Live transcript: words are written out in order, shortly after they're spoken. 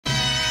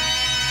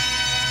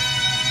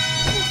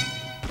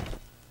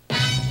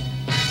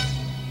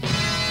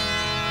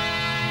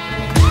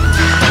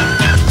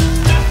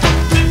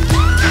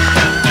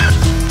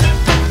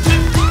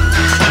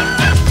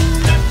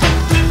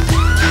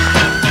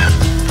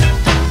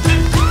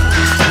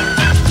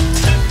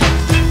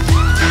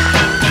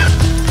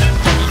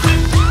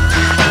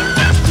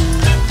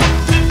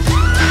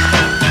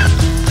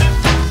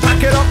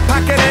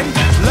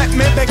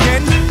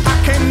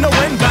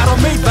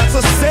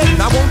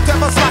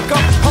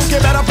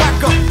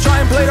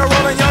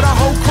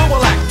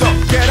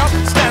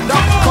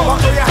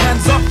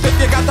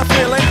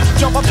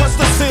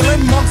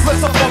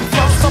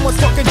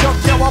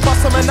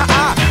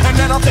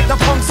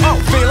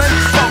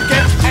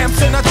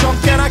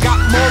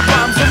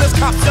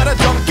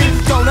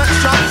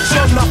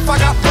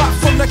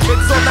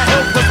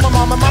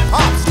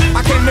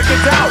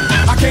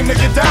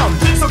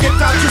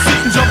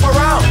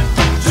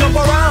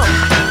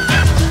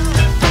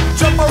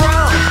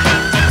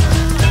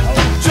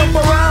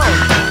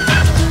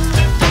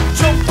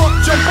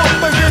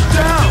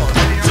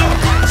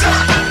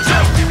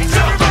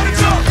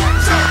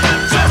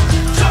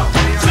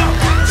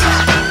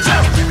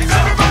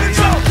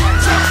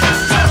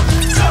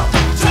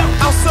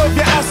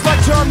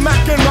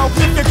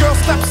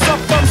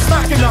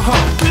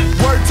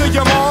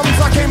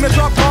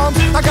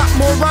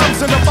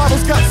the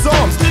Bible's got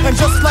psalms, and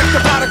just like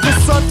the prodigal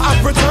son, I've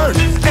returned.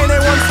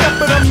 Anyone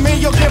stepping on me,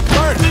 you'll get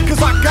burned.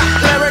 Cause I got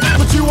lyrics,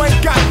 but you ain't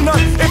got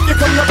none. If you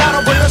come to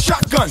battle with a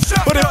shotgun,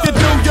 but if you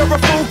do, you're a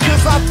fool,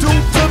 cause I do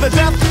to the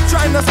death.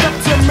 Trying to step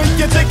to me,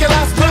 you take your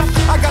last breath.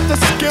 I got the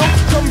skill,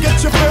 come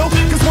get your fill.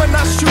 Cause when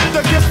I shoot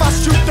the gift, I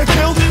shoot the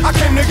kill. I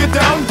came to get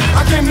down,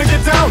 I came to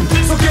get down.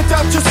 So get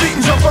out your seat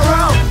and jump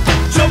around.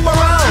 Jump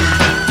around.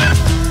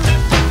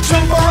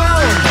 Jump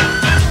around.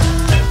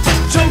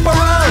 Jump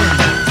around.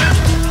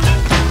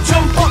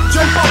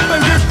 Jump up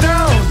and get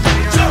down.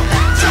 Jump,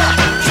 jump,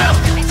 jump, jump,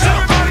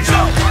 everybody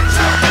jump, jump,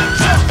 jump,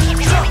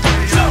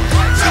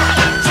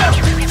 jump,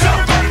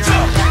 jump, jump,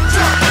 jump,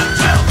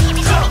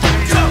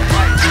 jump,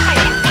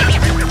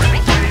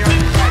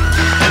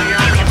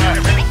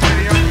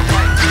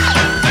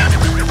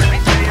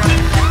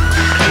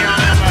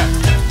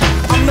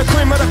 I'm the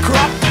cream of the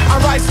crop, I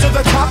rise to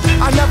the top.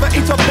 I never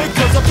eat a pig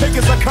cause a pig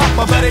is a cop.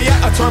 Or better yet,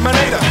 a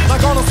Terminator,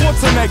 like Arnold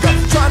Schwarzenegger.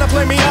 Trying to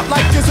play me up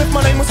like as if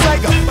my name was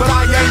Sega. But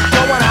I ain't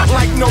going out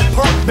like no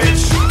punk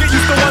bitch. Get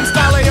used to one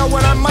style AO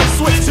when I might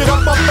switch it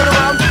up and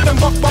around. Then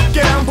buck,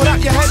 get down, put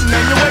out your head and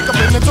then you wake up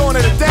in the dawn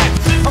of the dead.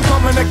 I'm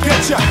coming to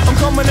get ya, I'm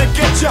coming to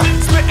get ya.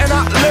 Spitting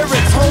out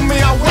lyrics,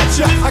 homie, I want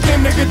ya. I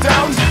came to get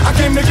down, I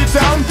came to get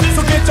down.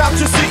 So get out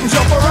your seat and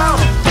jump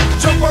around.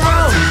 Jump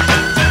around.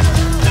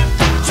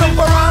 Jump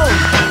around.